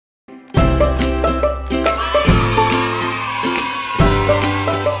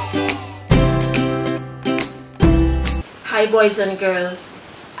Hi boys and girls,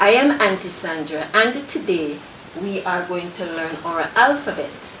 I am Auntie Sandra and today we are going to learn our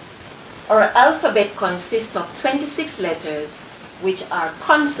alphabet. Our alphabet consists of 26 letters which are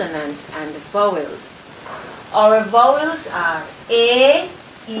consonants and vowels. Our vowels are A,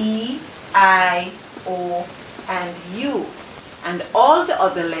 E, I, O and U, and all the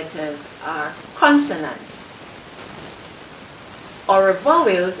other letters are consonants. Our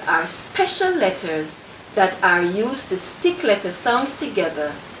vowels are special letters that are used to stick letter sounds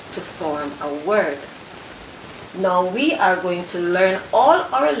together to form a word. Now we are going to learn all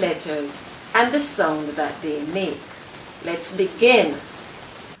our letters and the sound that they make. Let's begin.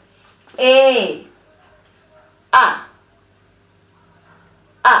 A, A,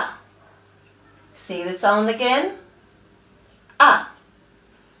 A. Say the sound again. A.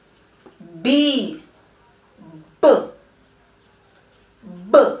 B, B,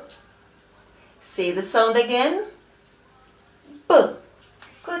 B. Say the sound again. B.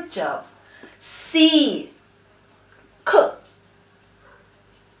 Good job. C, K,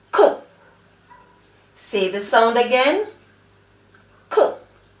 K. Say the sound again. K.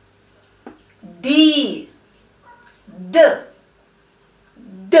 D, D,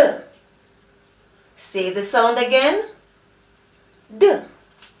 D. Say the sound again. D.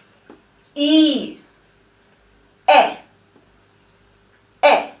 E, E,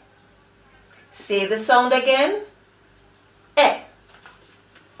 E. Say the sound again. E.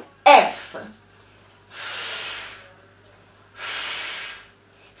 F. F.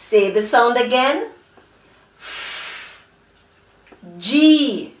 Say the sound again. F.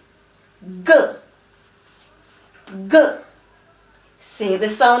 G. G. G. Say the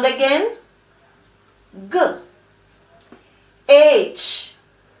sound again. G. H.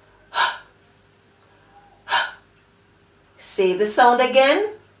 H. H. Say the sound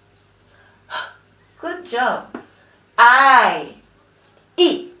again. Good job. I,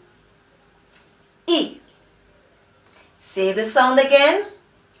 E, E. Say the sound again.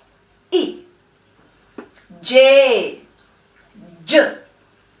 E. J, J,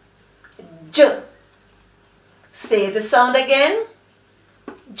 J. Say the sound again.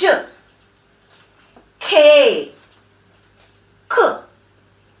 J. K, K,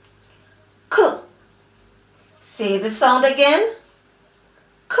 K. Say the sound again.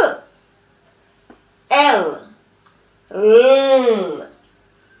 K. L, L,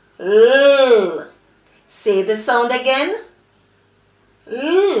 L. Say the sound again.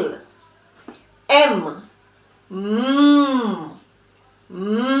 L. M, M,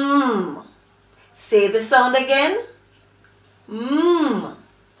 M. Say the sound again. M.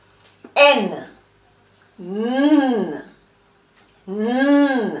 N, N,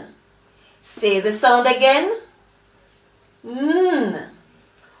 N. Say the sound again. N.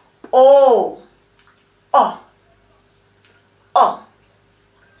 O, O, O.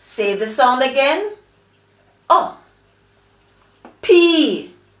 Say the sound again. O.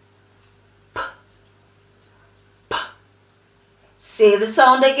 P, P, P. Say the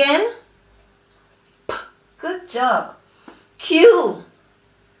sound again. P. Good job. Q,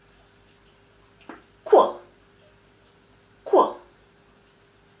 Qu, Qu.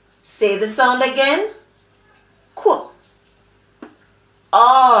 Say the sound again. Qu.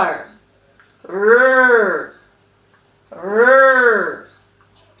 R, R, R.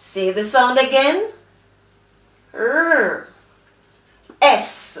 Say the sound again. R.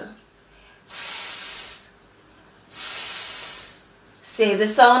 S, S, S. Say the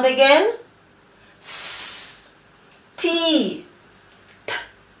sound again. S. T, T,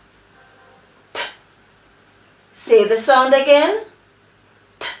 T. Say the sound again.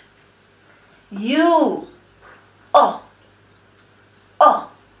 T. U, O,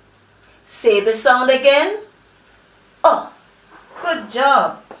 O. Say the sound again. O. Good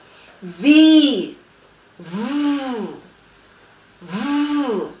job. V, V,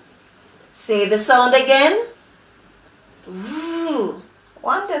 V. Say the sound again. V.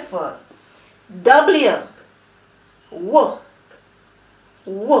 Wonderful. W, W,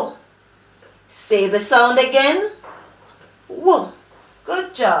 W. Say the sound again. W.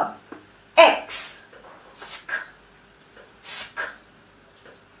 Good job. X, Sk, Sk.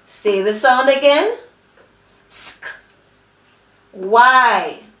 Say the sound again. Sk.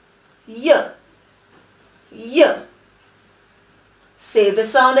 Y, Y, Y. Say the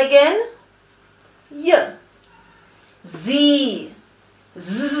sound again. Y. Z,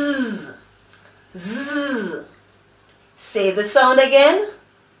 Z, Z. Say the sound again.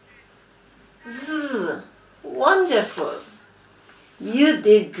 Z. Wonderful. You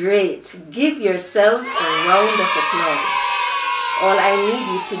did great. Give yourselves a round of applause. All I need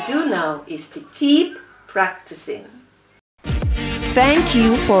you to do now is to keep practicing. Thank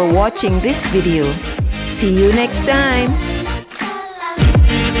you for watching this video. See you next time.